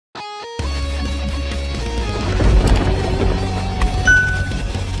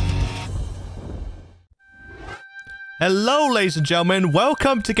Hello, ladies and gentlemen.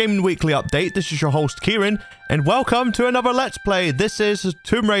 Welcome to Gaming Weekly Update. This is your host, Kieran, and welcome to another Let's Play. This is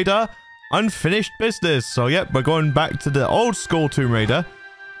Tomb Raider Unfinished Business. So, yep, we're going back to the old school Tomb Raider.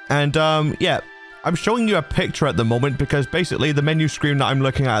 And, yeah, I'm showing you a picture at the moment because basically the menu screen that I'm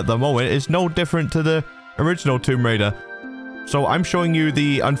looking at the moment is no different to the original Tomb Raider. So, I'm showing you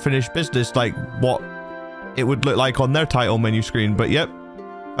the Unfinished Business, like what it would look like on their title menu screen. But, yep,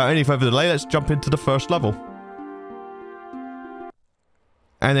 without any further delay, let's jump into the first level.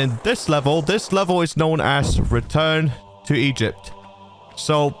 And in this level is known as Return to Egypt.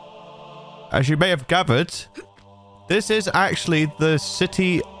 So, as you may have gathered, this is actually the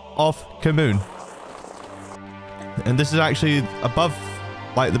city of Kieran. And this is actually above,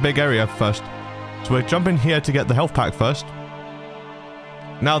 like, the big area first. So we're jumping here to get the health pack first.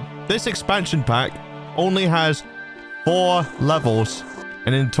 Now, this expansion pack only has 4 levels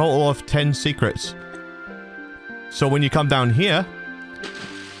and in total of 10 secrets. So when you come down here,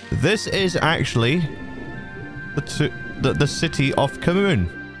 this is actually the city of Kieran.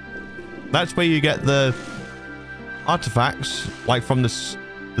 That's where you get the artifacts, like from the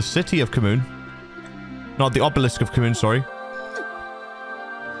city of Kieran. Not the obelisk of Kieran, sorry.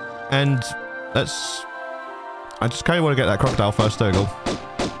 And let's... I just kind of want to get that crocodile first. There we go.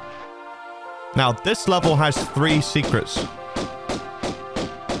 Now, this level has 3 secrets.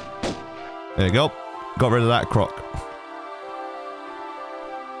 There you go. Got rid of that croc.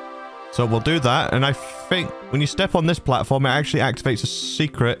 So we'll do that, and I think when you step on this platform, it actually activates a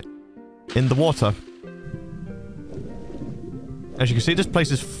secret in the water. As you can see, this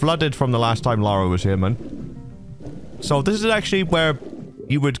place is flooded from the last time Lara was here, man. So this is actually where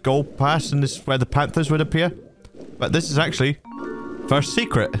you would go past, and this is where the panthers would appear. But this is actually first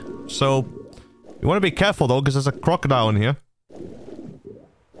secret. So you want to be careful, though, because there's a crocodile in here.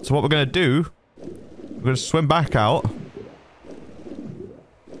 So what we're going to do, we're going to swim back out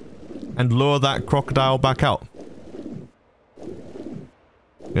and lure that crocodile back out.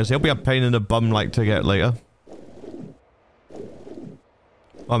 Because he'll be a pain in the bum, like, to get later.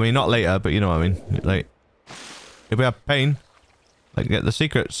 Well, I mean, not later, but you know what I mean. Like, he'll be a pain. Like, get the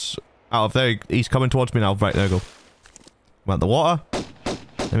secrets out of there. He's coming towards me now. Right, there we go. I'm at the water.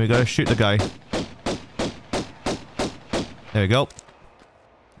 Then we gotta shoot the guy. There we go.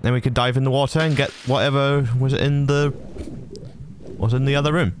 Then we can dive in the water and get whatever was in the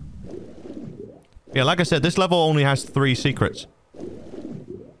other room. Yeah, like I said, this level only has 3 secrets.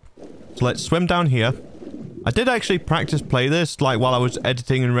 So let's swim down here. I did actually practice play this, like, while I was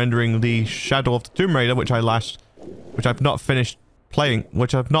editing and rendering the Shadow of the Tomb Raider, which I've not finished playing,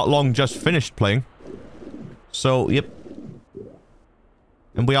 which I've not long just finished playing. So, yep.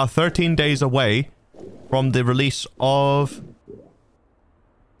 And we are 13 days away from the release of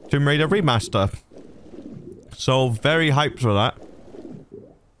Tomb Raider Remaster. So, very hyped for that.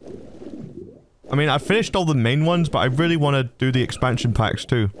 I mean, I finished all the main ones, but I really want to do the expansion packs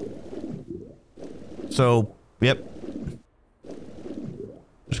too. So, yep.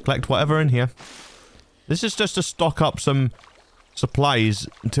 Just collect whatever in here. This is just to stock up some supplies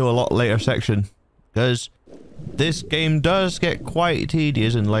until a lot later section. Because this game does get quite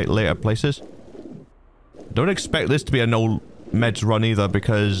tedious in later places. Don't expect this to be a no meds run either,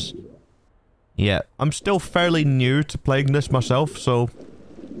 because... yeah, I'm still fairly new to playing this myself, so...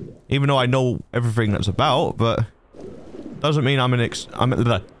 even though I know everything that's about, but doesn't mean I'm an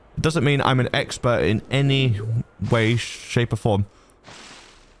doesn't mean I'm an expert in any way, shape, or form.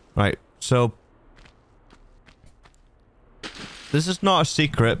 Right, so this is not a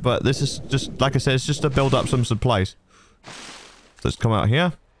secret, but this is just, like I said, it's just to build up some supplies. So let's come out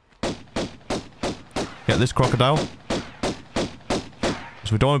here. Get this crocodile.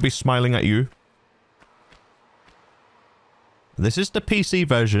 So we don't want to be smiling at you. This is the PC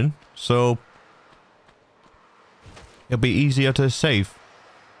version, so it'll be easier to save.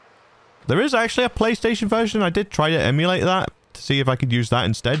 There is actually a PlayStation version. I did try to emulate that to see if I could use that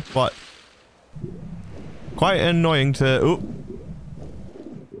instead, but quite annoying to... oop.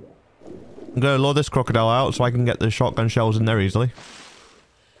 I'm going to lure this crocodile out so I can get the shotgun shells in there easily.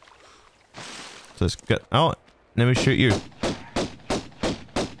 So let's get out. Let me shoot you.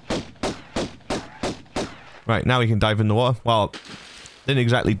 Right, now we can dive in the water. Well, didn't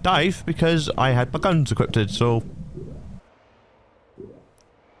exactly dive because I had my guns equipped, so...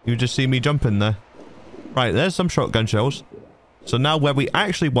 you just see me jump in there. Right, there's some shotgun shells. So now where we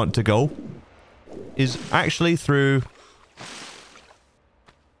actually want to go is actually through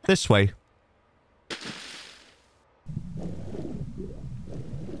this way.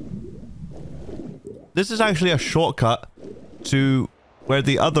 This is actually a shortcut to where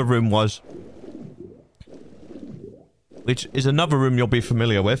the other room was. which is another room you'll be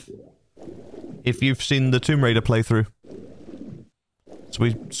familiar with if you've seen the Tomb Raider playthrough. So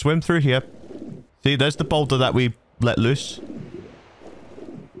we swim through here. See, there's the boulder that we let loose.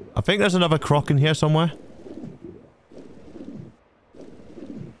 I think there's another croc in here somewhere.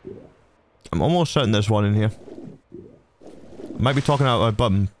 I'm almost certain there's one in here. I might be talking out my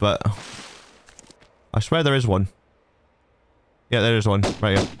bum, but I swear there is one. Yeah, there is one.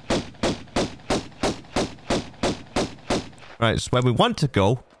 Right here. Right, so where we want to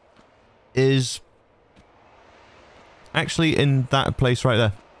go is actually in that place right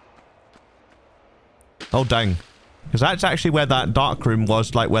there. Oh, dang. Because that's actually where that dark room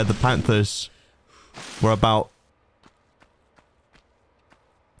was, like where the panthers were about.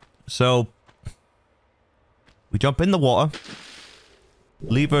 So, we jump in the water.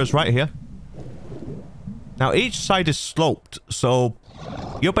 Lever is right here. Now, each side is sloped, so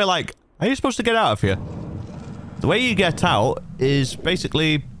you'll be like, are you supposed to get out of here? The way you get out is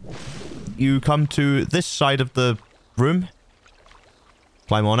basically you come to this side of the room,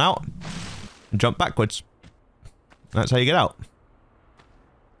 climb on out, and jump backwards. That's how you get out.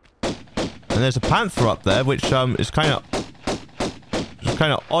 And there's a panther up there, which is kind of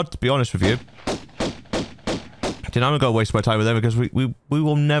odd, to be honest with you. I'm not gonna waste my time with them because we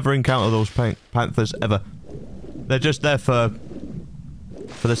will never encounter those panthers ever. They're just there for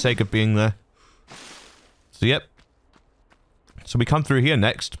the sake of being there. So yep. So we come through here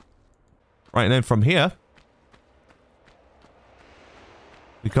next. Right, and then from here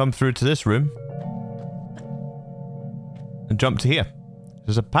we come through to this room and jump to here.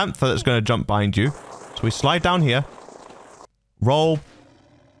 There's a panther that's going to jump behind you. So we slide down here, roll,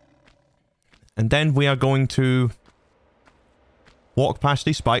 and then we are going to walk past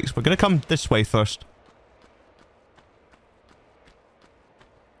these spikes. We're going to come this way first.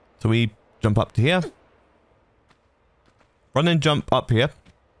 So we jump up to here. Run and jump up here.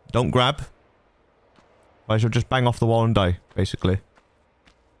 Don't grab. Otherwise you'll just bang off the wall and die, basically.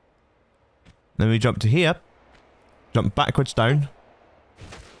 Then we jump to here. Jump backwards down.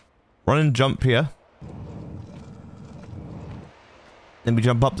 Run and jump here. Then we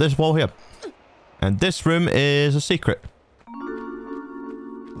jump up this wall here. And this room is a secret.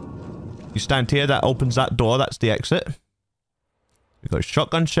 You stand here, that opens that door, that's the exit. We've got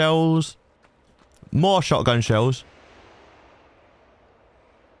shotgun shells. More shotgun shells.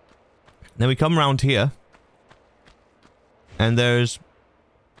 Then we come around here. And there's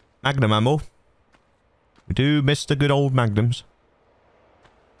magnum ammo. We do miss the good old magnums.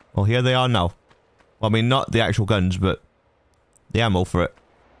 Well, here they are now. Well, I mean, not the actual guns, but the ammo for it.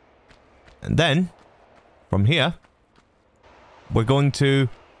 And then, from here, we're going to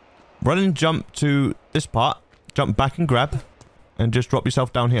run and jump to this part, jump back and grab, and just drop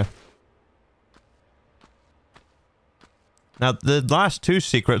yourself down here. Now, the last two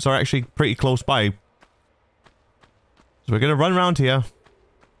secrets are actually pretty close by. So we're going to run around here.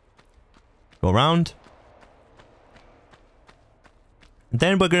 Go around. And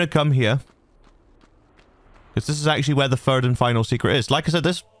then we're going to come here. Because this is actually where the third and final secret is. Like I said,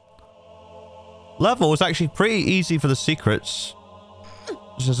 this level is actually pretty easy for the secrets.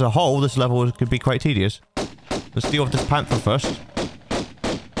 Just as a whole, this level could be quite tedious. Let's deal with this panther first.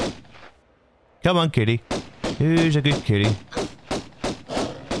 Come on, kitty. Who's a good kitty?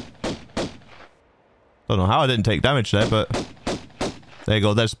 Don't know how I didn't take damage there, but there you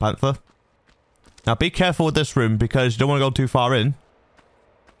go, there's the panther. Now be careful with this room because you don't want to go too far in.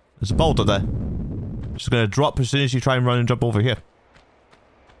 There's a boulder there. It's going to drop as soon as you try and run and jump over here.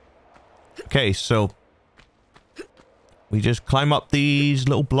 Okay, so we just climb up these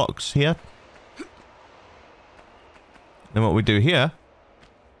little blocks here. Then what we do here,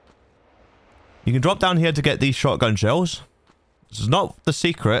 you can drop down here to get these shotgun shells. This is not the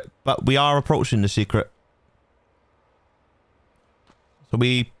secret, but we are approaching the secret. So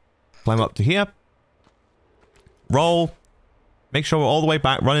we climb up to here. Roll. Make sure we're all the way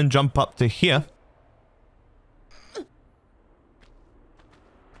back. Run and jump up to here.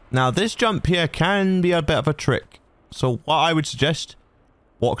 Now, this jump here can be a bit of a trick. So what I would suggest,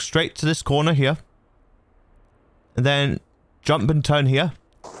 walk straight to this corner here. And then jump and turn here.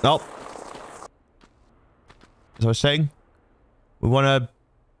 Oh. As I was saying, we want to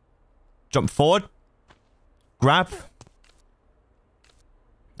jump forward. Grab.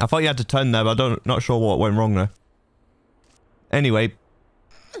 I thought you had to turn there, but not sure what went wrong there. Anyway,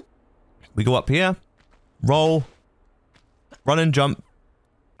 we go up here. Roll. Run and jump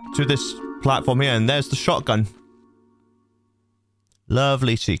to this platform here, and there's the shotgun.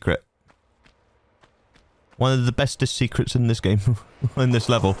 Lovely secret. One of the bestest secrets in this game. In this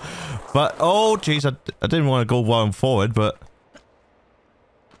level. But, oh jeez, I didn't want to go while I'm forward, but...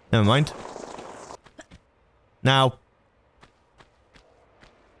 Never mind. Now...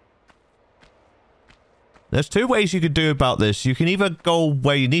 There's two ways you could do about this. You can either go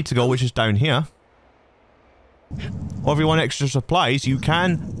where you need to go, which is down here. Or if you want extra supplies, you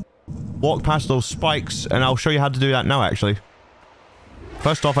can walk past those spikes, and I'll show you how to do that now, actually.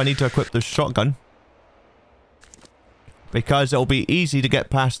 First off, I need to equip the shotgun. Because it'll be easy to get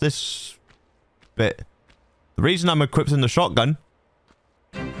past this bit. The reason I'm equipping the shotgun...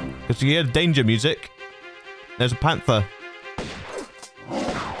 Because you hear danger music. There's a panther.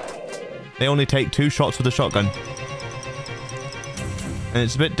 They only take 2 shots with the shotgun. And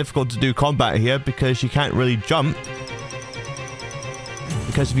it's a bit difficult to do combat here because you can't really jump.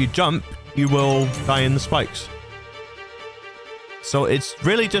 Because if you jump, you will die in the spikes. So it's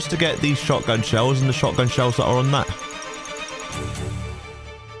really just to get these shotgun shells and the shotgun shells that are on that.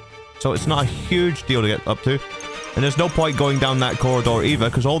 So it's not a huge deal to get up to. And there's no point going down that corridor either,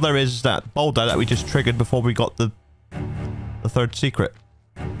 because all there is that boulder that we just triggered before we got the third secret.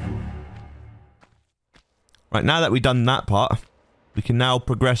 Right, now that we've done that part, we can now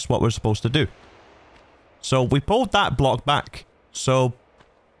progress what we're supposed to do. So we pulled that block back. So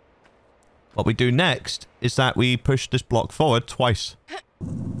what we do next is that we push this block forward twice.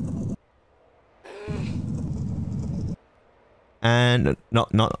 And not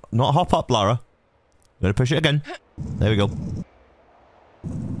hop up, Lara. I'm gonna push it again. There we go.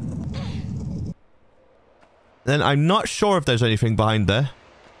 Then I'm not sure if there's anything behind there.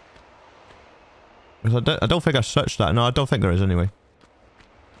 Because I don't think I searched that. No, I don't think there is anyway.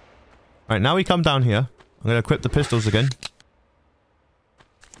 Right, now we come down here. I'm gonna equip the pistols again.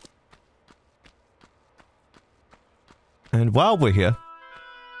 And while we're here...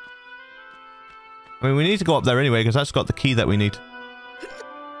 I mean, we need to go up there anyway, because that's got the key that we need.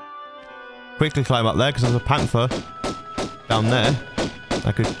 Quickly climb up there, because there's a panther down there.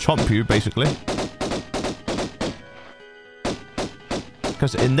 I could chomp you, basically.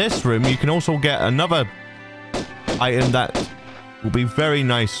 Because in this room, you can also get another item that will be very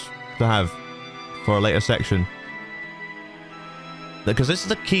nice to have for a later section. Because this is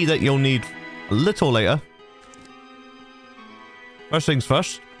the key that you'll need a little later. First things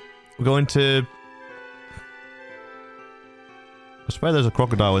first, we're going to... I swear there's a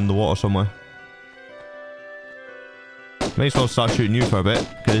crocodile in the water somewhere. May as well start shooting you for a bit,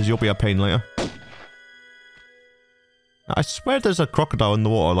 because you'll be a pain later. I swear there's a crocodile in the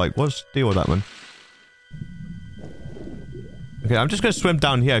water, like, what's the deal with that, man? Okay, I'm just gonna swim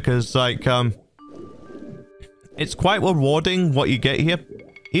down here, because, like, it's quite rewarding what you get here.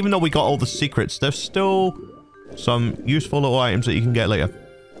 Even though we got all the secrets, there's still some useful little items that you can get later.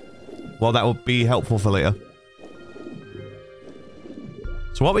 Well, that will be helpful for later.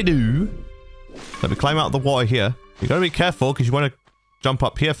 So what we do... Let me climb out of the water here. You gotta be careful, because you want to jump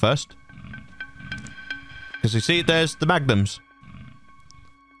up here first. Because you see, there's the magnums.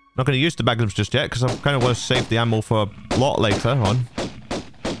 Not going to use the magnums just yet, because I kind of want to save the ammo for a lot later on.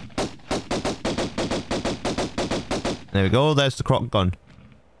 There we go, there's the croc gun.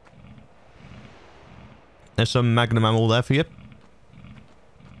 There's some magnum ammo there for you.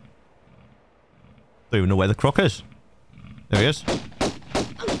 Don't even know where the croc is. There he is.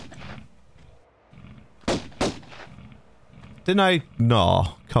 Didn't I?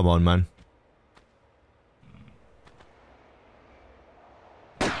 No, come on, man.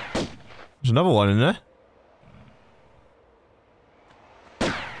 There's another one in there.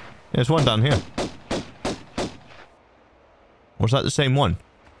 Yeah, there's one down here. Or is that the same one?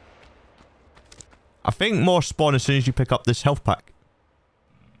 I think more spawn as soon as you pick up this health pack.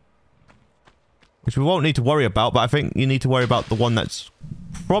 Which we won't need to worry about, but I think you need to worry about the one that's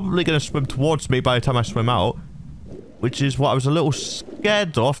probably going to swim towards me by the time I swim out. Which is what I was a little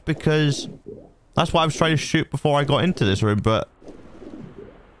scared of, because that's what I was trying to shoot before I got into this room, but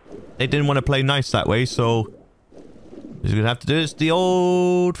they didn't want to play nice that way, so we're going to have to do this the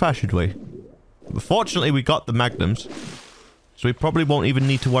old-fashioned way. But fortunately, we got the magnums, so we probably won't even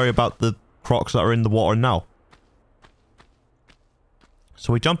need to worry about the crocs that are in the water now.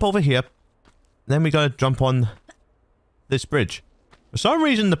 So we jump over here, then we got to jump on this bridge. For some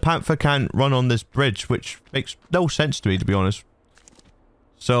reason, the panther can't run on this bridge, which makes no sense to me, to be honest.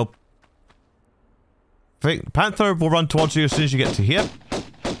 So, I think panther will run towards you as soon as you get to here.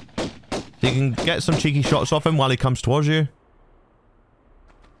 You can get some cheeky shots off him while he comes towards you.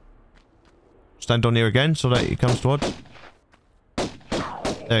 Stand on here again so that he comes towards.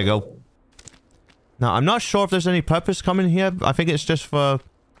 There you go. Now, I'm not sure if there's any purpose coming here. I think it's just for...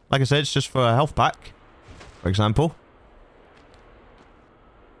 Like I said, it's just for a health pack. for example.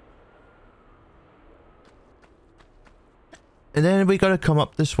 And then we gotta come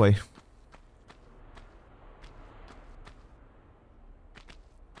up this way.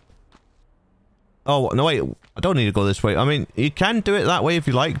 Oh, no wait, I don't need to go this way. I mean, you can do it that way if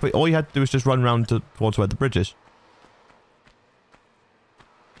you like, but all you had to do is just run around towards where the bridge is.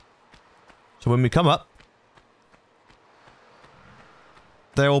 So when we come up,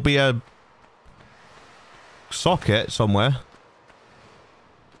 there will be a socket somewhere.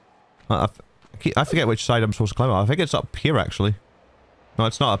 I forget which side I'm supposed to climb up. I think it's up here, actually. No,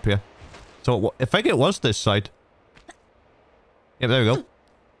 it's not up here. So I think it was this side. Yep, there we go.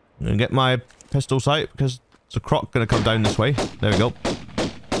 I'm gonna get my pistol sight because there's a croc gonna come down this way. There we go.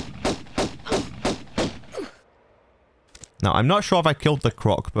 Now, I'm not sure if I killed the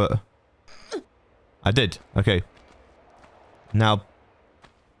croc, but I did. Okay. Now,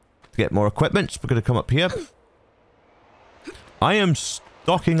 to get more equipment, we're gonna come up here. I am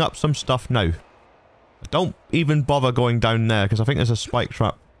stocking up some stuff now. Don't even bother going down there because I think there's a spike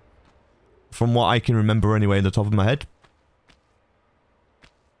trap. From what I can remember anyway in the top of my head.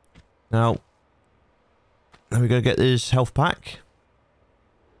 Now we're going to get this health pack.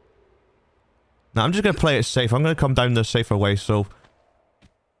 Now I'm just going to play it safe. I'm going to come down the safer way, so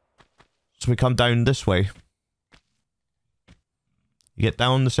we come down this way. You get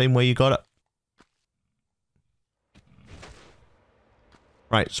down the same way you got it.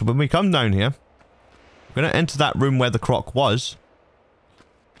 Right, so when we come down here, we're going to enter that room where the croc was.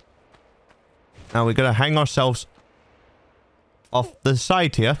 Now we're going to hang ourselves off the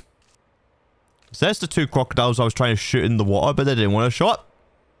side here. So there's the two crocodiles I was trying to shoot in the water, but they didn't want to show up.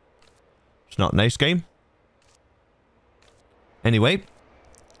 It's not a nice game. Anyway,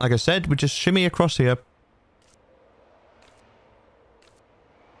 like I said, we just shimmy across here.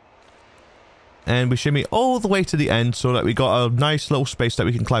 And we shimmy all the way to the end so that we got a nice little space that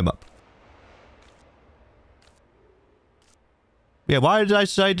we can climb up. Yeah, why did I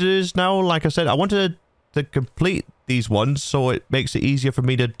decide to do this now? Like I said, I wanted to complete these ones so it makes it easier for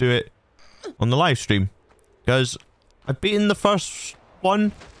me to do it on the live stream. Because I've beaten the first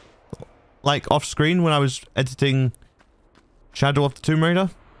one, like, off screen when I was editing Shadow of the Tomb Raider.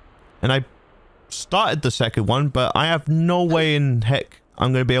 And I started the second one, but I have no way in heck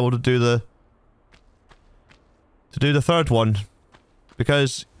I'm going to be able to do the third one.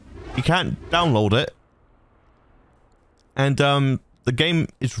 Because you can't download it. And, the game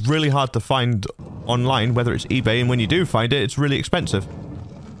is really hard to find online, whether it's eBay, and when you do find it, it's really expensive.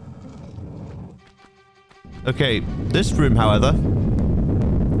 Okay, this room, however,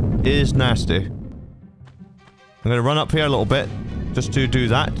 is nasty. I'm gonna run up here a little bit, just to do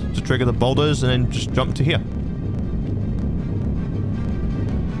that, to trigger the boulders, and then just jump to here.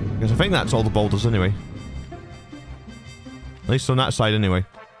 Because I think that's all the boulders anyway. At least on that side anyway.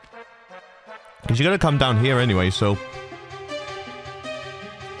 Because you gotta come down here anyway, so...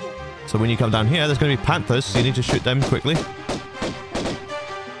 So when you come down here, there's going to be panthers, so you need to shoot them quickly.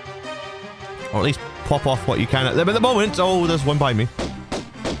 Or at least pop off what you can at them at the moment. Oh, there's one by me.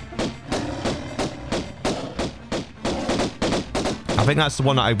 I think that's the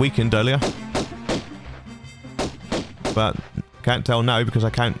one that I weakened earlier. But can't tell now because I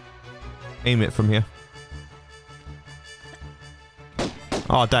can't aim it from here.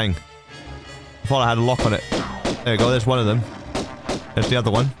 Oh, dang. I thought I had a lock on it. There we go, there's one of them. There's the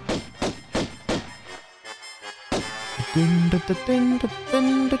other one. Now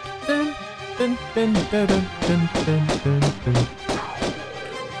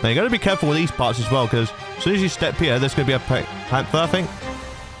you gotta be careful with these parts as well, because as soon as you step here, there's gonna be a panther, I think.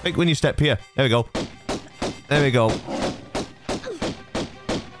 I think when you step here. There we go. There we go.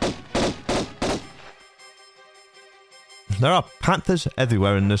 There are panthers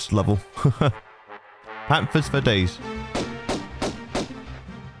everywhere in this level. Panthers for days.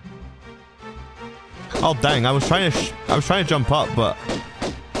 Oh dang! I was trying to jump up, but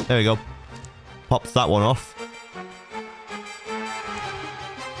there we go. Popped that one off.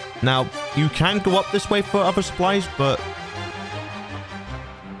 Now you can go up this way for other supplies, but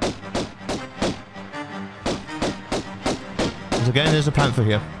again, there's a panther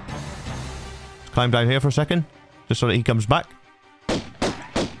here. Let's climb down here for a second, just so that he comes back.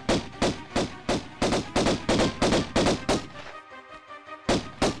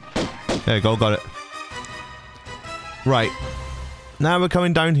 There you go, got it. Right. Now we're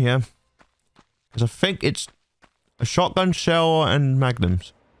coming down here. Because I think it's a shotgun shell and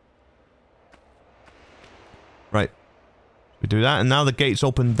magnums. Right. We do that, and now the gate's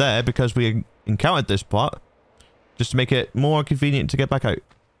open there because we encountered this part. Just to make it more convenient to get back out.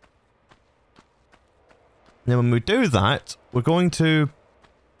 Then when we do that, we're going to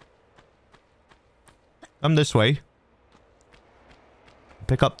come this way.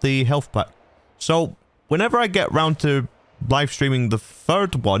 Pick up the health pack. So, whenever I get round to live streaming the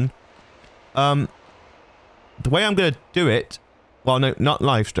third one, the way I'm going to do it, well, no, not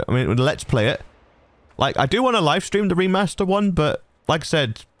live stream, I mean, let's play it. Like, I do want to live stream the remaster one, but like I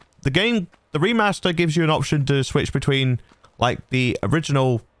said, the remaster gives you an option to switch between, like, the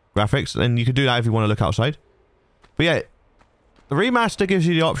original graphics, and you can do that if you want to look outside. But yeah, the remaster gives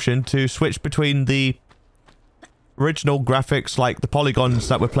you the option to switch between the original graphics, like the polygons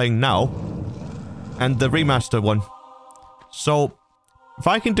that we're playing now, and the remaster one. So, if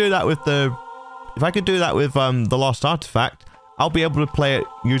I can do that with the Lost Artifact, I'll be able to play it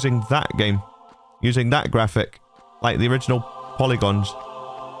using that game. Using that graphic. Like the original polygons.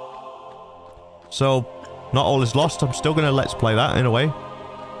 So, not all is lost. I'm still gonna let's play that in a way.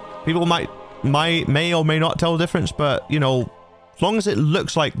 People may or may not tell the difference, but, you know, as long as it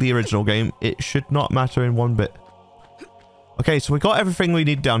looks like the original game, it should not matter in one bit. Okay, so we got everything we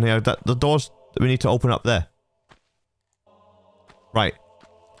need down here. The doors that we need to open up there. Right.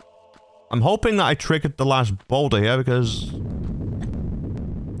 I'm hoping that I triggered the last boulder here, because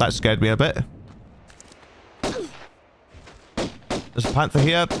that scared me a bit. There's a panther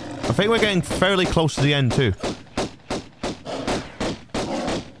here. I think we're getting fairly close to the end too.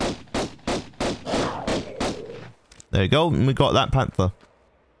 There you go, and we got that panther.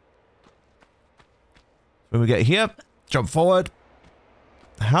 When we get here, jump forward.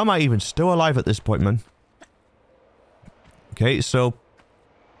 How am I even still alive at this point, man? Okay, so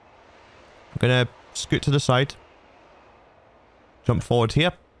I'm gonna scoot to the side. Jump forward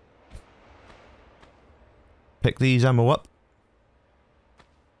here. Pick these ammo up.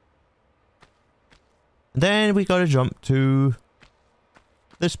 And then we gotta jump to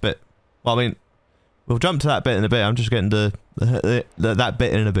this bit. Well, I mean, we'll jump to that bit in a bit. I'm just getting that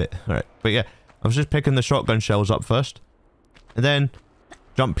bit in a bit. Alright, but yeah, I was just picking the shotgun shells up first. And then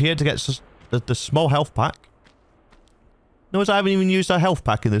jump here to get the small health pack. Notice I haven't even used a health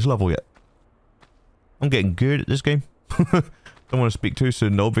pack in this level yet. I'm getting good at this game. Don't want to speak too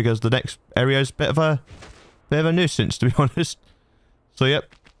soon though, because the next area is a bit of a nuisance, to be honest. So yep.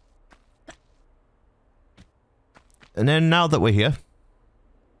 And then now that we're here,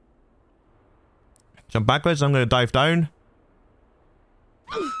 jump backwards. I'm going to dive down.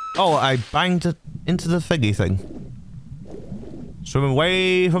 Oh, I banged it into the thingy thing. Swim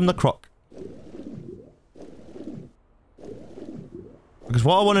away from the croc. Because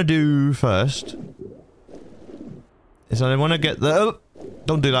what I want to do first is I want to get the... Oh,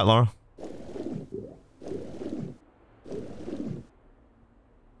 don't do that, Laura.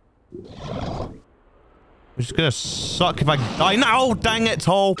 Which is gonna suck if I die now. Dang it,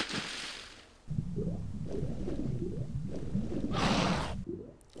 all.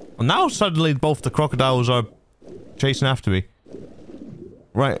 Well, now suddenly both the crocodiles are chasing after me.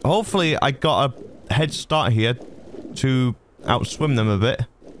 Right, hopefully I got a head start here to outswim them a bit.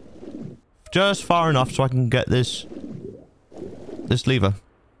 Just far enough so I can get this lever.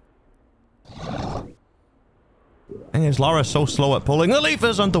 Dang it, Laura's so slow at pulling the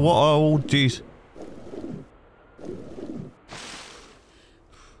levers underwater. Oh, jeez.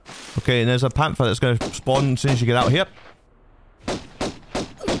 Okay, and there's a panther that's going to spawn as soon as you get out here.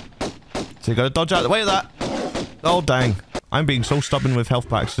 So you got to dodge out of the way of that. Oh, dang. I'm being so stubborn with health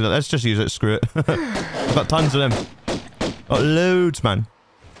packs. Let's just use it. Screw it. I've got tons of them. Got loads, man.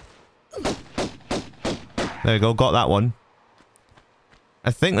 There you go. Got that one. I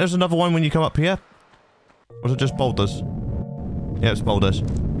think there's another one when you come up here. Or is it just boulders? Yeah, it's boulders.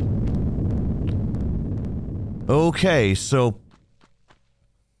 Okay, so...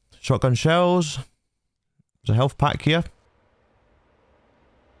 shotgun shells. There's a health pack here.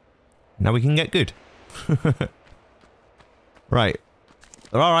 Now we can get good. Right.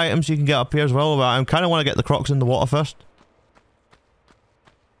 There are items you can get up here as well, but I kind of want to get the crocs in the water first.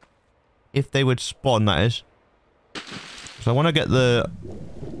 If they would spawn, that is. So I want to get the...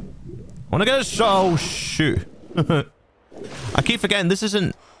 I want to get a... Oh, shoot. I keep forgetting, this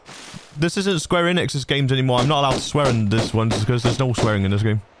isn't Square Enix's games anymore. I'm not allowed to swear in this one because there's no swearing in this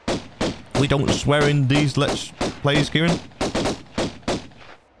game. We don't swear in these Let's Plays, Kieran.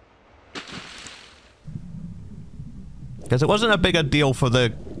 Because it wasn't a bigger deal for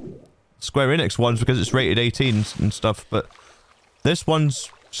the Square Enix ones because it's rated 18 and stuff, but this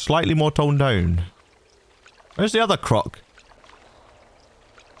one's slightly more toned down. Where's the other croc?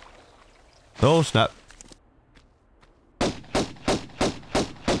 Oh, snap.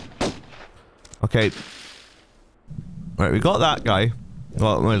 Okay. Right, we got that guy.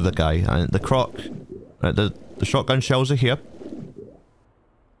 Well, where's the guy? The croc. Right, the shotgun shells are here.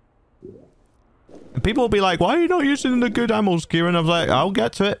 And people will be like, why are you not using the good ammos, Kieran? I was like, I'll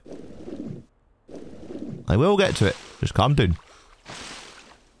get to it. I will get to it. Just calm down.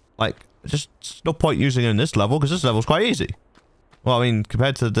 Like, just no point using it in this level, because this level's quite easy. Well, I mean,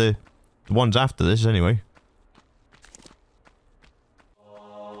 compared to the ones after this, anyway.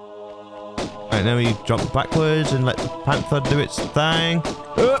 Right, now we jump backwards and let the panther do its thing.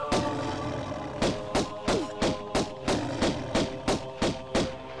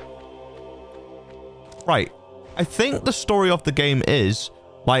 Right. I think the story of the game is,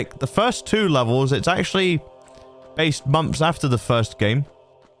 like, the first 2 levels, it's actually based months after the first game.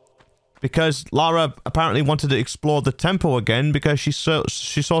 Because Lara apparently wanted to explore the temple again because she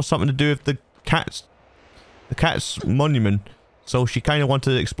saw something to do with the cat's monument. So she kind of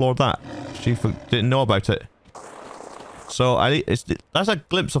wanted to explore that. She didn't know about it. So that's a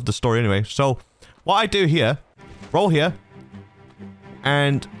glimpse of the story anyway. So what I do here, roll here,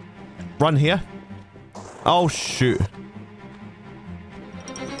 and run here. Oh shoot.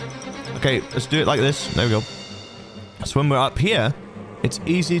 Okay, let's do it like this. There we go. So when we're up here, it's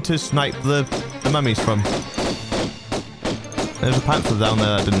easy to snipe the mummies from. There's a panther down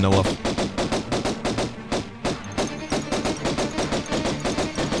there I didn't know of.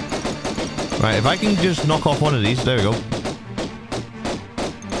 Right, if I can just knock off one of these, there we go.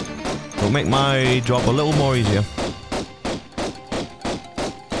 It'll make my job a little more easier.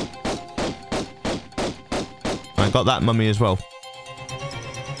 I got that mummy as well.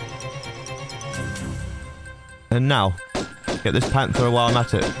 And now, get this panther while I'm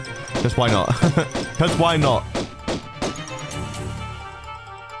at it. Just why not? Because why not?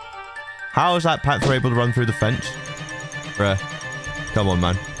 How is that panther able to run through the fence? Bruh. Come on,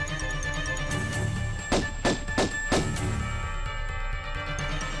 man.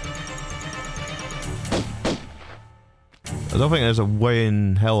 I don't think there's a way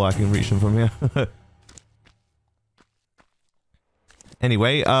in hell I can reach them from here.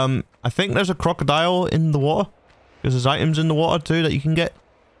 Anyway, I think there's a crocodile in the water. Because there's items in the water too that you can get.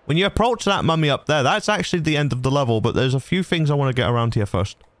 When you approach that mummy up there, that's actually the end of the level, but there's a few things I want to get around here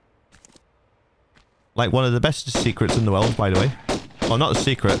first. Like one of the best secrets in the world, by the way. Well, not a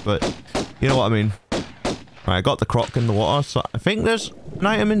secret, but you know what I mean. Alright, I got the croc in the water, so I think there's an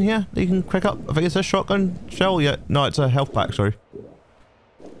item in here that you can pick up. I think it's a shotgun shell. Yeah, no, it's a health pack, sorry.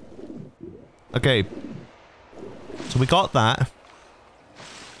 Okay. So we got that.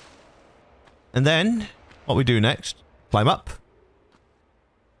 And then, what we do next, climb up.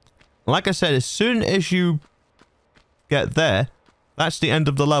 Like I said, as soon as you get there, that's the end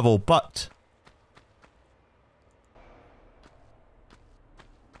of the level, but...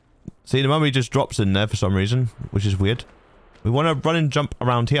 See, the mummy just drops in there for some reason, which is weird. We want to run and jump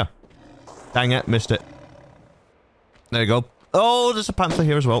around here. Dang it, missed it. There you go. Oh, there's a panther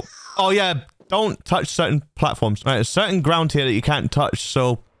here as well. Oh yeah, don't touch certain platforms. Right, there's certain ground here that you can't touch,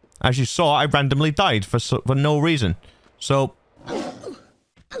 so... As you saw, I randomly died for no reason. So...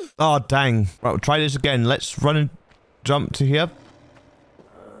 Oh, dang. Right, we'll try this again. Let's run and jump to here.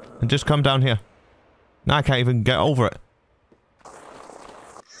 And just come down here. Now I can't even get over it.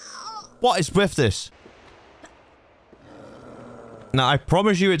 What is with this? Now, I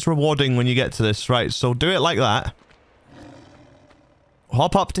promise you it's rewarding when you get to this. Right, so do it like that.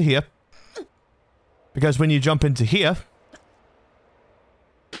 Hop up to here. Because when you jump into here...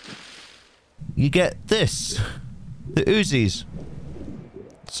 You get this. The Uzis.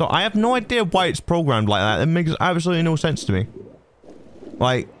 So I have no idea why it's programmed like that. It makes absolutely no sense to me.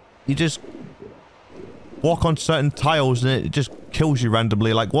 Like, you just walk on certain tiles and it just kills you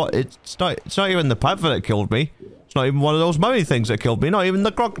randomly. Like, what? It's not even the panther that killed me. It's not even one of those mummy things that killed me. Not even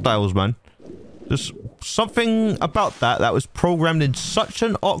the crocodiles, man. Just something about that was programmed in such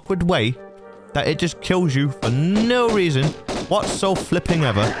an awkward way that it just kills you for no reason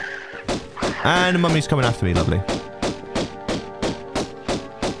whatsoever. And the mummy's coming after me, lovely.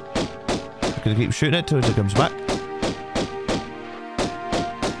 I'm gonna keep shooting it till it comes back.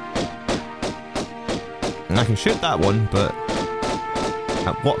 And I can shoot that one, but...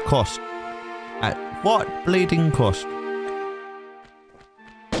 At what cost? At what bleeding cost?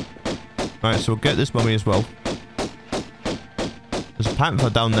 Alright, so we'll get this mummy as well. There's a panther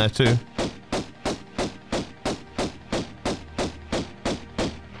down there too.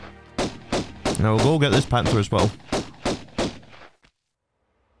 Now we'll go get this panther as well.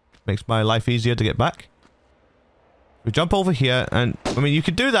 Makes my life easier to get back. We jump over here, and I mean you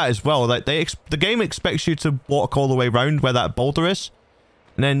could do that as well. Like the game expects you to walk all the way around where that boulder is,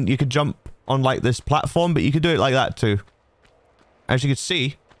 and then you could jump on like this platform, but you could do it like that too. As you can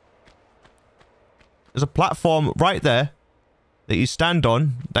see, There's a platform right there that you stand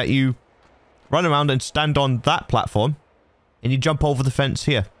on, that you run around and stand on that platform, and you jump over the fence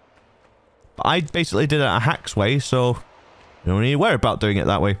here. But I basically did it a hacks way, so you don't need to worry about doing it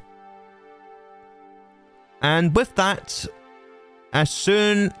that way. And with that, as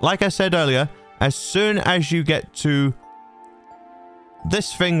soon, like I said earlier, as soon as you get to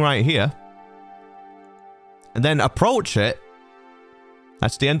this thing right here, and then approach it,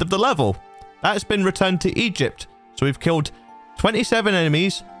 that's the end of the level. That's been returned to Egypt. So we've killed 27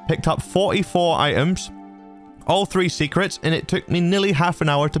 enemies, picked up 44 items, all 3 secrets, and it took me nearly half an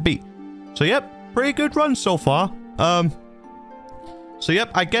hour to beat. So yep, pretty good run so far. So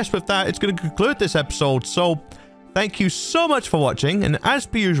yep, I guess with that, it's going to conclude this episode. So thank you so much for watching, and as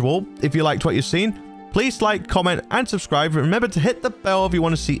per usual, if you liked what you've seen, please like, comment, and subscribe. Remember to hit the bell if you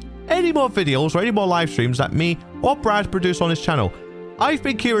want to see any more videos or any more live streams that me or Brad produce on his channel. I've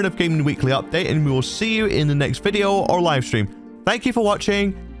been Kieran of Gaming Weekly Update, and we will see you in the next video or live stream. Thank you for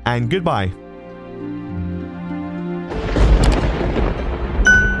watching, and goodbye.